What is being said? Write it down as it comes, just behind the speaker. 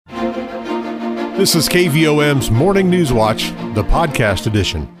This is KVOM's Morning News Watch, the podcast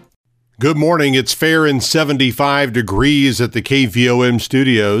edition. Good morning. It's fair and 75 degrees at the KVOM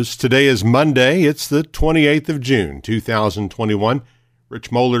studios. Today is Monday. It's the 28th of June, 2021. Rich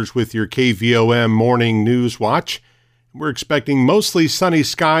Mollers with your KVOM Morning News Watch. We're expecting mostly sunny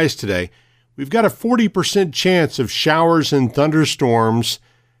skies today. We've got a 40% chance of showers and thunderstorms,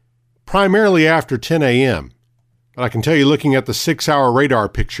 primarily after 10 a.m. But I can tell you, looking at the 6-hour radar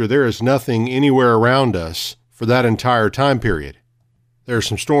picture, there is nothing anywhere around us for that entire time period. There are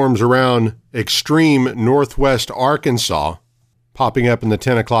some storms around extreme northwest Arkansas popping up in the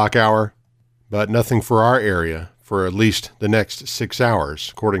 10 o'clock hour, but nothing for our area for at least the next 6 hours,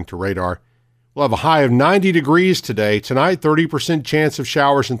 according to radar. We'll have a high of 90 degrees today. Tonight, 30% chance of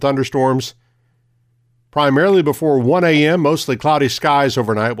showers and thunderstorms, primarily before 1 a.m., mostly cloudy skies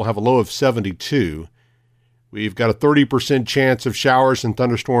overnight. We'll have a low of 72. We've got a 30% chance of showers and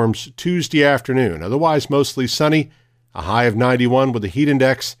thunderstorms Tuesday afternoon. Otherwise, mostly sunny, a high of 91 with a heat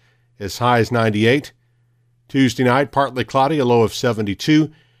index as high as 98. Tuesday night, partly cloudy, a low of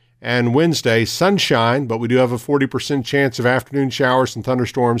 72. And Wednesday, sunshine, but we do have a 40% chance of afternoon showers and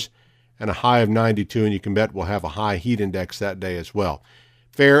thunderstorms and a high of 92. And you can bet we'll have a high heat index that day as well.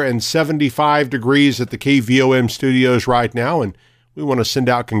 Fair and 75 degrees at the KVOM studios right now, and we want to send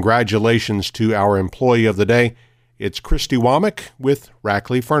out congratulations to our employee of the day. It's Christy Womack with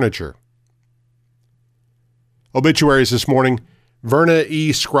Rackley Furniture. Obituaries this morning. Verna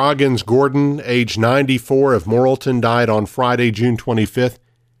E. Scroggins Gordon, age 94, of Morrilton, died on Friday, June 25th.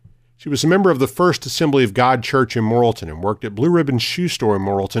 She was a member of the First Assembly of God Church in Morrilton and worked at Blue Ribbon Shoe Store in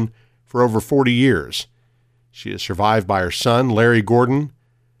Morrilton for over 40 years. She is survived by her son, Larry Gordon,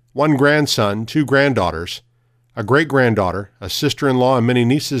 one grandson, two granddaughters, a great-granddaughter, a sister-in-law, and many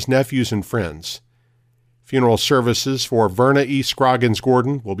nieces, nephews, and friends. Funeral services for Verna E. Scroggins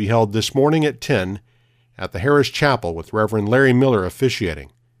Gordon will be held this morning at 10 at the Harris Chapel with Reverend Larry Miller officiating.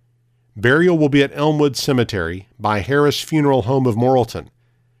 Burial will be at Elmwood Cemetery by Harris Funeral Home of Morrilton.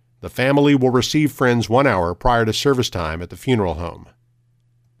 The family will receive friends 1 hour prior to service time at the funeral home.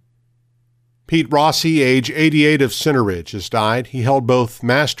 Pete Rossi, age 88, of Center Ridge, has died. He held both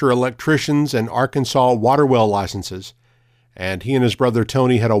master electrician's and Arkansas water well licenses, and he and his brother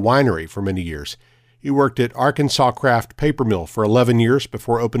Tony had a winery for many years. He worked at Arkansas Craft Paper Mill for 11 years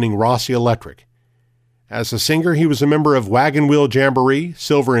before opening Rossi Electric. As a singer, he was a member of Wagon Wheel Jamboree,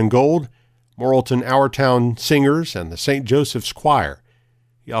 Silver and Gold, Morrilton Our Town Singers, and the St. Joseph's Choir.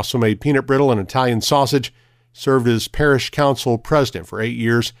 He also made peanut brittle and Italian sausage, served as parish council president for 8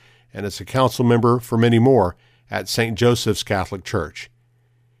 years, and as a council member for many more at St. Joseph's Catholic Church.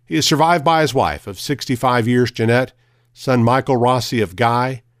 He is survived by his wife of 65 years, Jeanette, son Michael Rossi of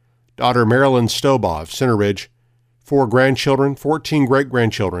Guy, daughter Marilyn Stobaugh of Center Ridge, 4 grandchildren, 14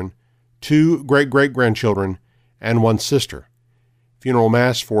 great-grandchildren, 2 great-great-grandchildren, and 1 sister. Funeral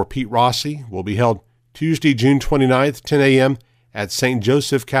Mass for Pete Rossi will be held Tuesday, June 29th, 10 a.m. at St.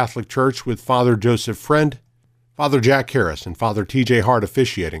 Joseph Catholic Church with Father Joseph Friend, Father Jack Harris, and Father T.J. Hart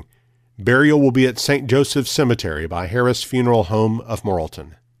officiating. Burial will be at St. Joseph's Cemetery by Harris Funeral Home of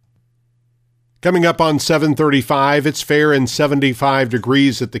Morrilton. Coming up on 7:35, it's fair and 75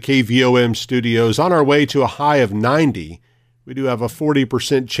 degrees at the KVOM studios. On our way to a high of 90. We do have a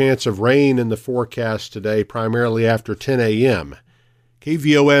 40% chance of rain in the forecast today, primarily after 10 a.m.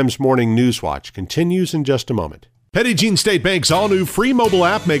 KVOM's Morning News Watch continues in just a moment. Petit Jean State Bank's all-new free mobile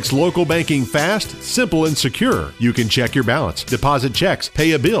app makes local banking fast, simple, and secure. You can check your balance, deposit checks,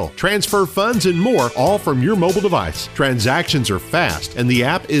 pay a bill, transfer funds, and more, all from your mobile device. Transactions are fast, and the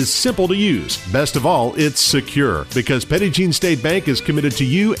app is simple to use. Best of all, it's secure, because Petit Jean State Bank is committed to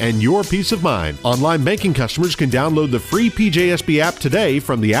you and your peace of mind. Online banking customers can download the free PJSB app today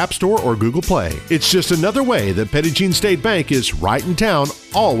from the App Store or Google Play. It's just another way that Petit Jean State Bank is right in town,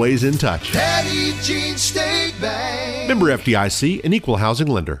 always in touch. Petit Jean State Bank. Member FDIC, an equal housing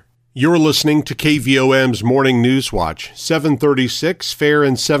lender. You're listening to KVOM's Morning News Watch, 7:36, fair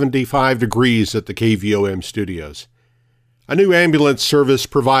and 75 degrees at the KVOM studios. A new ambulance service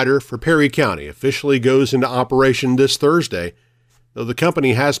provider for Perry County officially goes into operation this Thursday, though the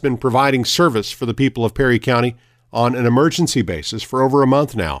company has been providing service for the people of Perry County on an emergency basis for over a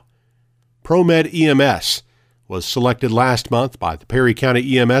month now. ProMed EMS was selected last month by the Perry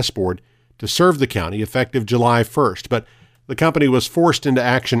County EMS Board to serve the county effective July 1st, but the company was forced into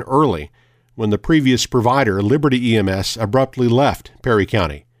action early when the previous provider, Liberty EMS, abruptly left Perry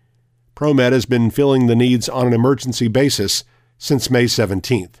County. ProMed has been filling the needs on an emergency basis since May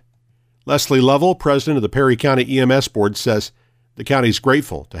 17th. Leslie Lovell, president of the Perry County EMS Board, says the county is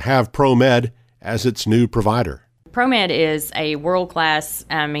grateful to have ProMed as its new provider. ProMed is a world-class,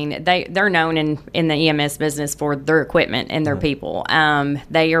 they're known in the EMS business for their equipment and their people.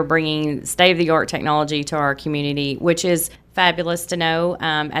 They are bringing state-of-the-art technology to our community, which is fabulous to know.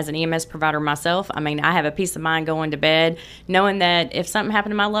 As an EMS provider myself, I have a peace of mind going to bed, knowing that if something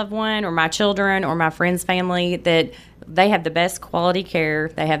happened to my loved one or my children or my friend's family, that they have the best quality care,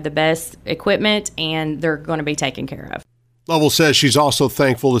 they have the best equipment, and they're going to be taken care of. Lovell says she's also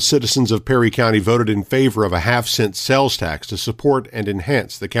thankful that citizens of Perry County voted in favor of a half-cent sales tax to support and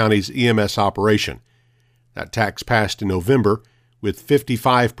enhance the county's EMS operation. That tax passed in November with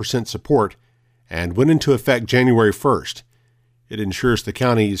 55% support and went into effect January 1st. It ensures the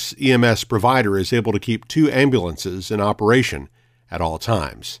county's EMS provider is able to keep 2 ambulances in operation at all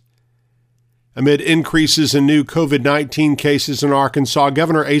times. Amid increases in new COVID-19 cases in Arkansas,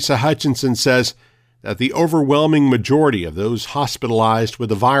 Governor Asa Hutchinson says that the overwhelming majority of those hospitalized with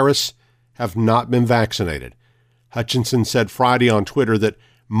the virus have not been vaccinated. Hutchinson said Friday on Twitter that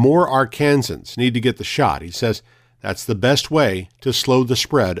more Arkansans need to get the shot. He says that's the best way to slow the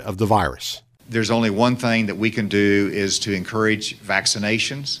spread of the virus. There's only one thing that we can do is to encourage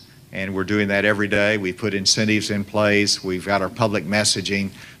vaccinations, and we're doing that every day. We put incentives in place. We've got our public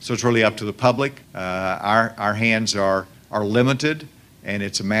messaging, so it's really up to the public. Our hands are limited, and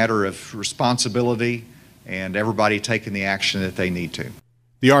it's a matter of responsibility and everybody taking the action that they need to.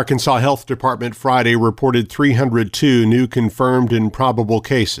 The Arkansas Health Department Friday reported 302 new confirmed and probable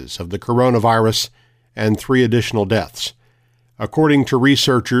cases of the coronavirus and 3 additional deaths. According to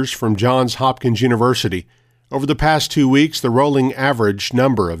researchers from Johns Hopkins University, over the past 2 weeks, the rolling average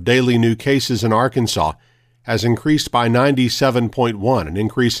number of daily new cases in Arkansas has increased by 97.1, an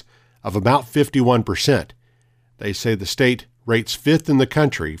increase of about 51%. They say the state rates 5th in the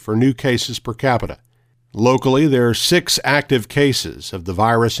country for new cases per capita. Locally, there are 6 active cases of the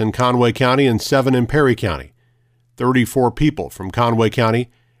virus in Conway County and 7 in Perry County. 34 people from Conway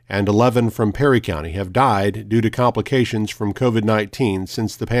County and 11 from Perry County have died due to complications from COVID-19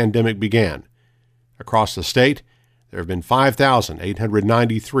 since the pandemic began. Across the state, there have been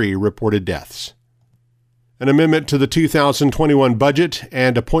 5,893 reported deaths. An amendment to the 2021 budget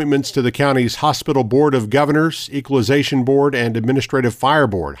and appointments to the county's Hospital Board of Governors, Equalization Board, and Administrative Fire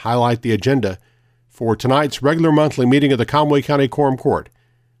Board highlight the agenda for tonight's regular monthly meeting of the Conway County Quorum Court.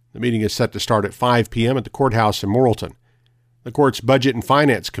 The meeting is set to start at 5 p.m. at the courthouse in Morrilton. The court's Budget and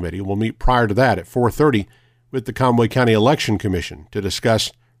Finance Committee will meet prior to that at 4:30 with the Conway County Election Commission to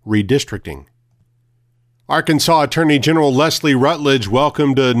discuss redistricting. Arkansas Attorney General Leslie Rutledge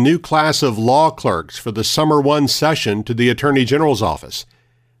welcomed a new class of law clerks for the Summer 1 session to the Attorney General's office.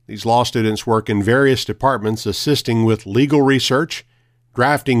 These law students work in various departments assisting with legal research,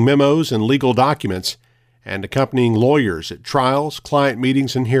 drafting memos and legal documents, and accompanying lawyers at trials, client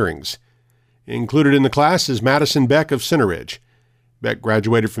meetings, and hearings. Included in the class is Madison Beck of Center Ridge. Beck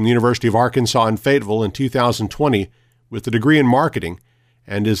graduated from the University of Arkansas in Fayetteville in 2020 with a degree in marketing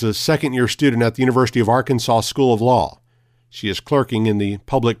and is a second-year student at the University of Arkansas School of Law. She is clerking in the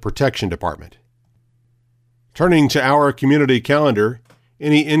Public Protection Department. Turning to our community calendar,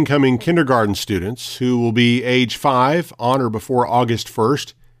 any incoming kindergarten students who will be age 5 on or before August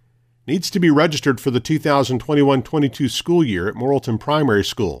 1st needs to be registered for the 2021-22 school year at Morrilton Primary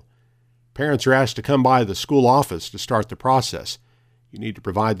School. Parents are asked to come by the school office to start the process. You need to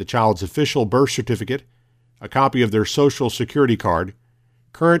provide the child's official birth certificate, a copy of their Social Security card,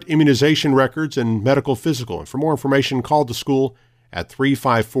 current immunization records, and medical physical. And for more information, call the school at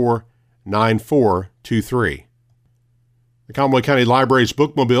 354-9423. The Conway County Library's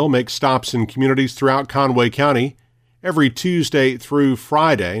Bookmobile makes stops in communities throughout Conway County every Tuesday through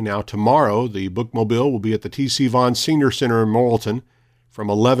Friday. Now, tomorrow, the Bookmobile will be at the T.C. Vaughn Senior Center in Morrilton from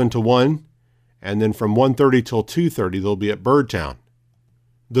 11 to 1, and then from 1:30 till 2:30, they'll be at Birdtown.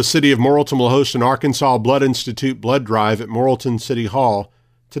 The City of Morrilton will host an Arkansas Blood Institute blood drive at Morrilton City Hall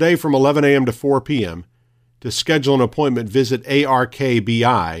today from 11 a.m. to 4 p.m. To schedule an appointment, visit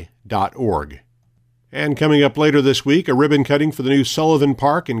arkbi.org. And coming up later this week, a ribbon cutting for the new Sullivan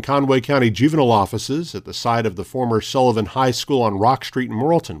Park and Conway County juvenile offices at the site of the former Sullivan High School on Rock Street in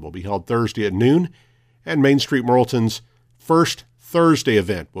Morrilton will be held Thursday at noon, and Main Street Morrilton's first Thursday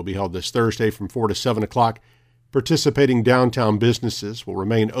event will be held this Thursday from 4 to 7 o'clock. Participating downtown businesses will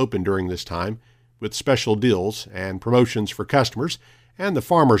remain open during this time with special deals and promotions for customers, and the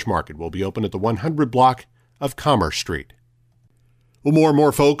farmers market will be open at the 100 block of Commerce Street. Well, more and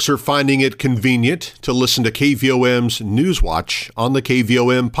more folks are finding it convenient to listen to KVOM's Newswatch on the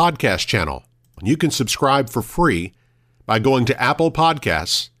KVOM podcast channel. You can subscribe for free by going to Apple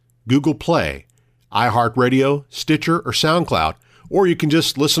Podcasts, Google Play, iHeartRadio, Stitcher, or SoundCloud, or you can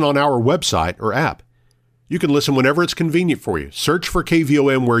just listen on our website or app. You can listen whenever it's convenient for you. Search for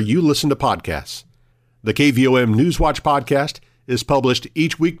KVOM where you listen to podcasts. The KVOM Newswatch podcast is published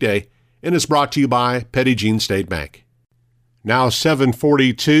each weekday and is brought to you by Petit Jean State Bank. Now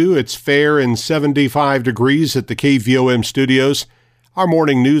 7:42, it's fair and 75 degrees at the KVOM studios. Our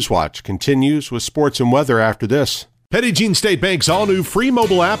morning Newswatch continues with sports and weather after this. Petit Jean State Bank's all-new free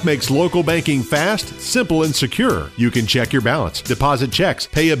mobile app makes local banking fast, simple, and secure. You can check your balance, deposit checks,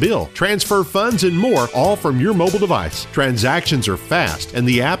 pay a bill, transfer funds, and more, all from your mobile device. Transactions are fast, and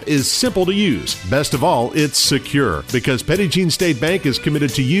the app is simple to use. Best of all, it's secure, because Petit Jean State Bank is committed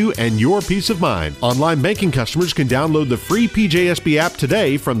to you and your peace of mind. Online banking customers can download the free PJSB app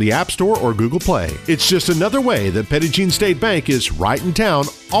today from the App Store or Google Play. It's just another way that Petit Jean State Bank is right in town,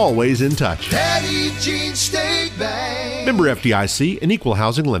 always in touch. Petit Jean State Bank. Member FDIC, an equal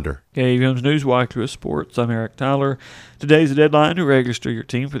housing lender. KVOM's Newswatch with Sports. I'm Eric Tyler. Today's the deadline to register your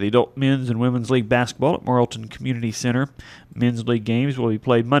team for the Adult Men's and Women's League Basketball at Morrilton Community Center. Men's League games will be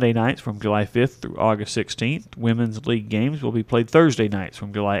played Monday nights from July 5th through August 16th. Women's League games will be played Thursday nights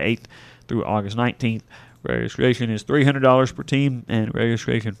from July 8th through August 19th. Registration is $300 per team, and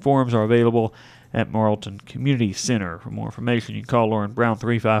registration forms are available at Morrilton Community Center. For more information, you can call Lauren Brown,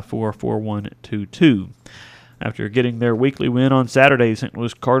 354-4122. After getting their weekly win on Saturday, St.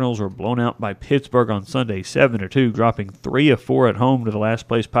 Louis Cardinals were blown out by Pittsburgh on Sunday 7-2, dropping 3 of 4 at home to the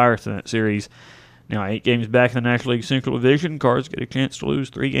last-place Pirates in that series. Now 8 games back in the National League Central Division, Cards get a chance to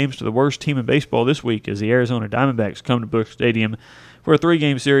lose 3 games to the worst team in baseball this week as the Arizona Diamondbacks come to Busch Stadium for a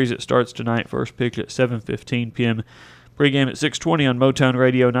 3-game series that starts tonight. First pitch at 7:15 p.m. Pre-game at 6:20 on Motown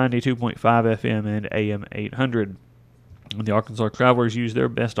Radio 92.5 FM and AM 800. The Arkansas Travelers used their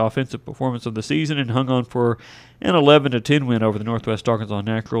best offensive performance of the season and hung on for an 11-10 win over the Northwest Arkansas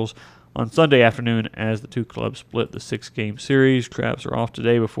Naturals on Sunday afternoon as the two clubs split the 6-game series. Traps are off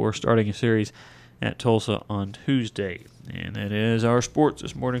today before starting a series at Tulsa on Tuesday. And that is our sports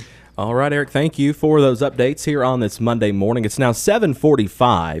this morning. All right, Eric, thank you for those updates here on this Monday morning. It's now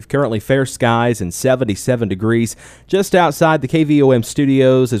 7:45, currently fair skies and 77 degrees just outside the KVOM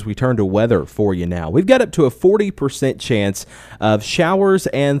studios as we turn to weather for you now. We've got up to a 40% chance of showers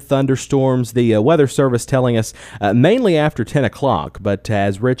and thunderstorms. The Weather Service telling us mainly after 10 o'clock, but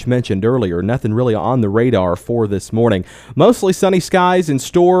as Rich mentioned earlier, nothing really on the radar for this morning. Mostly sunny skies in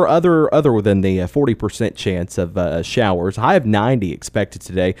store, other than the 40% chance of showers. High of 90 expected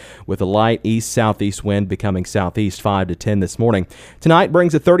today, with a light east-southeast wind becoming southeast 5 to 10 this morning. Tonight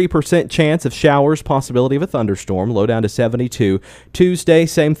brings a 30% chance of showers, possibility of a thunderstorm, low down to 72. Tuesday,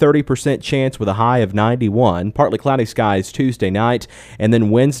 same 30% chance with a high of 91. Partly cloudy skies Tuesday night. And then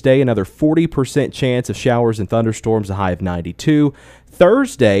Wednesday, another 40% chance of showers and thunderstorms, a high of 92.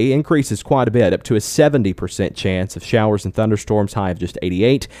 Thursday increases quite a bit, up to a 70% chance of showers and thunderstorms, high of just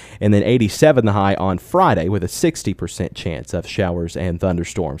 88, and then 87 the high on Friday with a 60% chance of showers and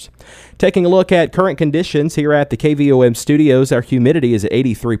thunderstorms. Taking a look at current conditions here at the KVOM studios, our humidity is at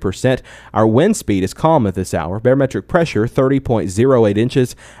 83%. Our wind speed is calm at this hour. Barometric pressure 30.08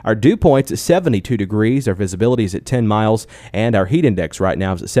 inches. Our dew point's at 72 degrees. Our visibility is at 10 miles, and our heat index right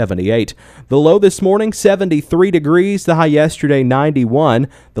now is at 78. The low this morning, 73 degrees. The high yesterday, 91.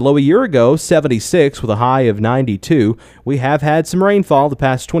 The low a year ago, 76, with a high of 92. We have had some rainfall the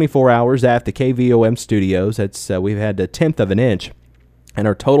past 24 hours at the KVOM studios. We've had a tenth of an inch. And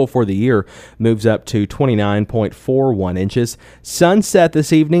our total for the year moves up to 29.41 inches. Sunset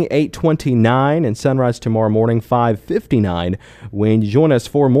this evening, 8:29, and sunrise tomorrow morning, 5:59. When you join us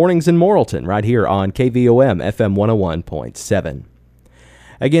for Mornings in Morrilton, right here on KVOM FM 101.7.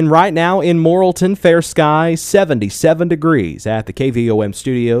 Again, right now in Morrilton, fair skies, 77 degrees at the KVOM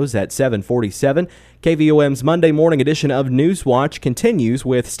studios at 7:47. KVOM's Monday morning edition of Newswatch continues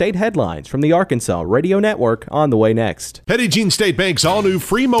with state headlines from the Arkansas Radio Network on the way next. Petit Jean State Bank's all-new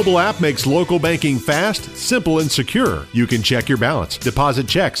free mobile app makes local banking fast, simple, and secure. You can check your balance, deposit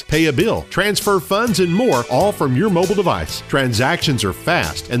checks, pay a bill, transfer funds, and more, all from your mobile device. Transactions are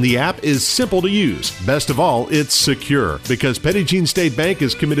fast, and the app is simple to use. Best of all, it's secure, because Petit Jean State Bank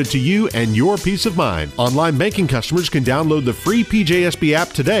is committed to you and your peace of mind. Online banking customers can download the free PJSB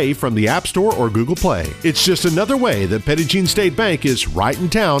app today from the App Store or Google Play. It's just another way that Petit Jean State Bank is right in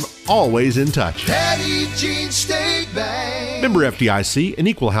town, always in touch. Petit Jean State Bank. Member FDIC, an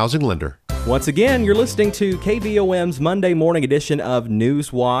equal housing lender. Once again, you're listening to KVOM's Monday morning edition of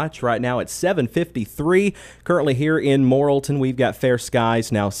News Watch. Right now it's 7:53. Currently here in Morrilton, we've got fair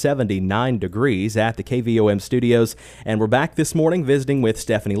skies, now 79 degrees at the KVOM studios. And we're back this morning visiting with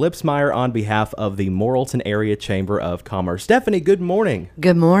Stephanie Lipsmeyer on behalf of the Morrilton Area Chamber of Commerce. Stephanie, good morning.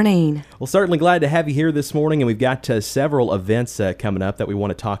 Good morning. Well, certainly glad to have you here this morning, and we've got several events coming up that we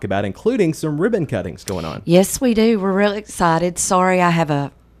want to talk about, including some ribbon cuttings going on. Yes, we do. We're really excited. Sorry, I have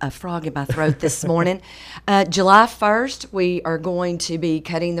a frog in my throat this morning. July 1st, we are going to be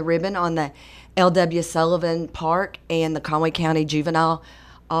cutting the ribbon on the L.W. Sullivan Park and the Conway County Juvenile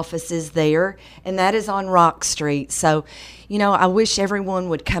offices there, and that is on Rock Street. So, I wish everyone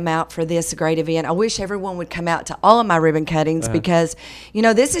would come out for this great event. I wish everyone would come out to all of my ribbon cuttings because,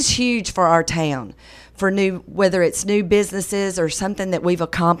 this is huge for our town. For whether it's new businesses or something that we've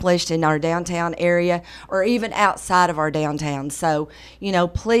accomplished in our downtown area or even outside of our downtown. So,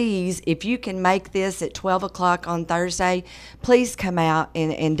 please, if you can make this at 12 o'clock on Thursday, please come out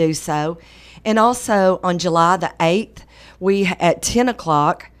and do so. And also on July the 8th, at 10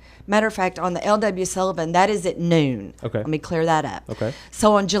 o'clock, matter of fact, on the L.W. Sullivan, that is at noon. Okay. Let me clear that up. Okay.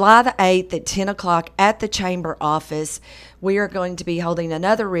 So on July the 8th at 10 o'clock at the Chamber office, we are going to be holding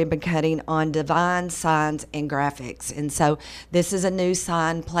another ribbon cutting on Divine Signs and Graphics. And so this is a new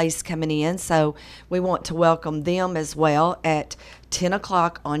sign place coming in, so we want to welcome them as well at 10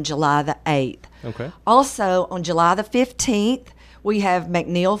 o'clock on July the 8th. Okay. Also, on July the 15th, we have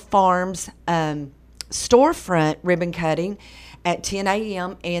McNeil Farms storefront ribbon cutting at 10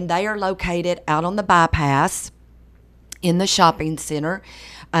 a.m., and they are located out on the bypass in the shopping center.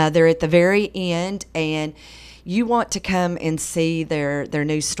 They're at the very end, and you want to come and see their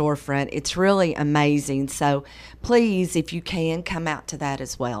new storefront. It's really amazing. So please, if you can, come out to that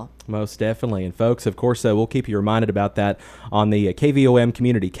as well. Most definitely. And folks, of course, we'll keep you reminded about that on the KVOM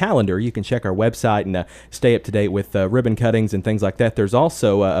community calendar. You can check our website and stay up to date with ribbon cuttings and things like that. There's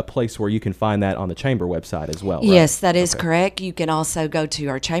also a place where you can find that on the Chamber website as well, right? Yes, that is correct. You can also go to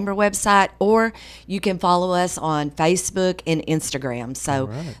our Chamber website, or you can follow us on Facebook and Instagram. So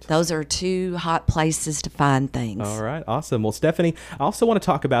those are two hot places to find things. All right. Awesome. Well, Stephanie, I also want to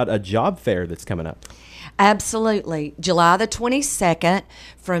talk about a job fair that's coming up. Absolutely. July the 22nd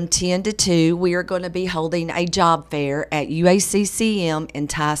from 10 to 2, we are going to be holding a job fair at UACCM in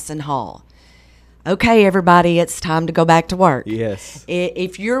Tyson Hall. Okay, everybody, it's time to go back to work. Yes.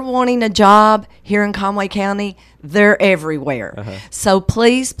 If you're wanting a job here in Conway County, they're everywhere. So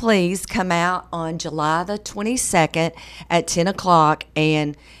please come out on July the 22nd at 10 o'clock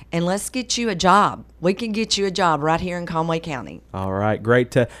and let's get you a job. We can get you a job right here in Conway County. All right,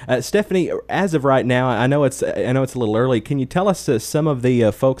 great. Stephanie, as of right now, I know it's a little early. Can you tell us some of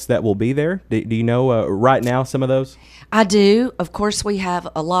the folks that will be there? Do you know right now some of those? I do. Of course, we have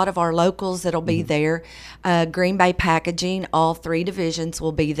a lot of our locals that'll be there. Green Bay Packaging, all three divisions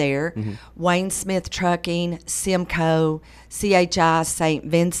will be there. Wayne Smith Trucking, Simcoe, CHI St.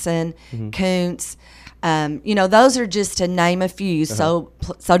 Vincent, Koontz. Those are just to name a few. So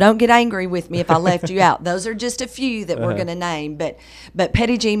don't get angry with me if I left you out. Those are just a few that we're going to name. But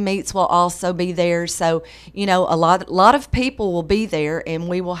Petty Jean Meats will also be there. So a lot of people will be there, and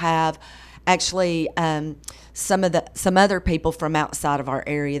we will have actually some other people from outside of our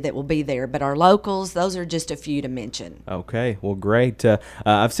area that will be there. But our locals, those are just a few to mention. Okay, well, great.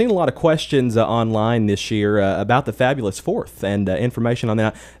 I've seen a lot of questions online this year about the Fabulous Fourth and information on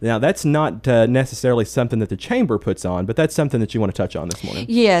that. Now, that's not necessarily something that the Chamber puts on, but that's something that you want to touch on this morning.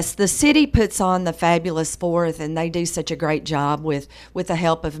 Yes, the city puts on the Fabulous Fourth, and they do such a great job with the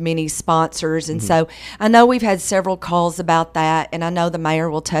help of many sponsors. And so I know we've had several calls about that, and I know the mayor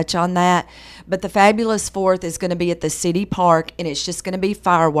will touch on that. But the Fabulous Fourth is going to be at the city park, and it's just going to be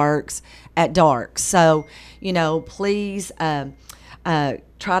fireworks at dark. So, please try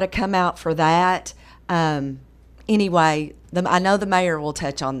to come out for that. Anyway, I know the mayor will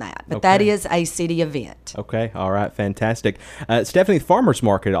touch on that, but that is a city event. Okay, all right, fantastic. Stephanie, the Farmers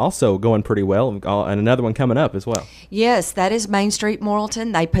Market also going pretty well, and another one coming up as well. Yes, that is Main Street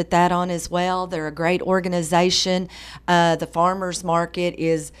Morrilton. They put that on as well. They're a great organization. The Farmers Market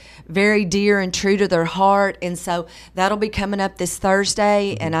is very dear and true to their heart, and so that'll be coming up this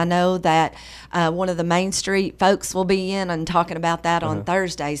Thursday, and I know that one of the Main Street folks will be in and talking about that on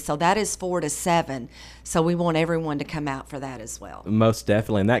Thursday, so that is 4 to 7. So we want everyone to come out for that as well. Most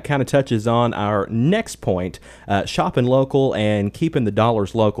definitely. And that kind of touches on our next point, shopping local and keeping the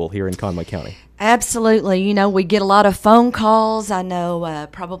dollars local here in Conway County. Absolutely. We get a lot of phone calls. I know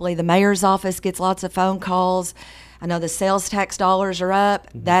probably the mayor's office gets lots of phone calls. I know the sales tax dollars are up.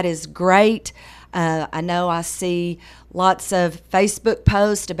 That is great. I know I see lots of Facebook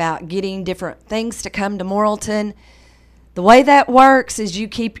posts about getting different things to come to Morrilton. The way that works is you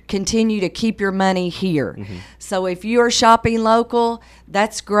continue to keep your money here. So if you are shopping local,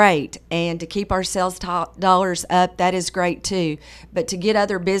 that's great. And to keep our sales dollars up, that is great too. But to get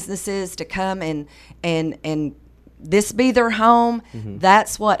other businesses to come and this be their home,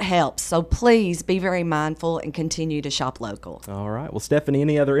 that's what helps. So please be very mindful and continue to shop local. All right. Well, Stephanie,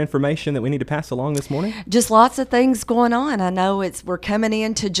 any other information that we need to pass along this morning? Just lots of things going on. I know we're coming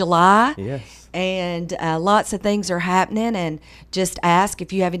into July. Yes. And lots of things are happening. And just ask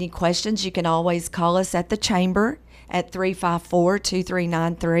if you have any questions. You can always call us at the chamber at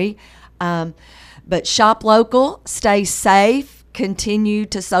 354-2393. But shop local, stay safe, continue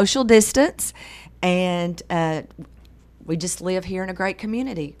to social distance, and we just live here in a great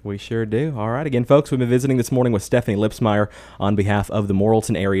community. We sure do. All right. Again, folks, we've been visiting this morning with Stephanie Lipsmeyer on behalf of the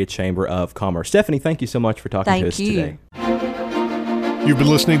Morrilton Area Chamber of Commerce. Stephanie, thank you so much for talking to us today. You've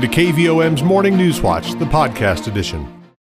been listening to KVOM's Morning News Watch, the podcast edition.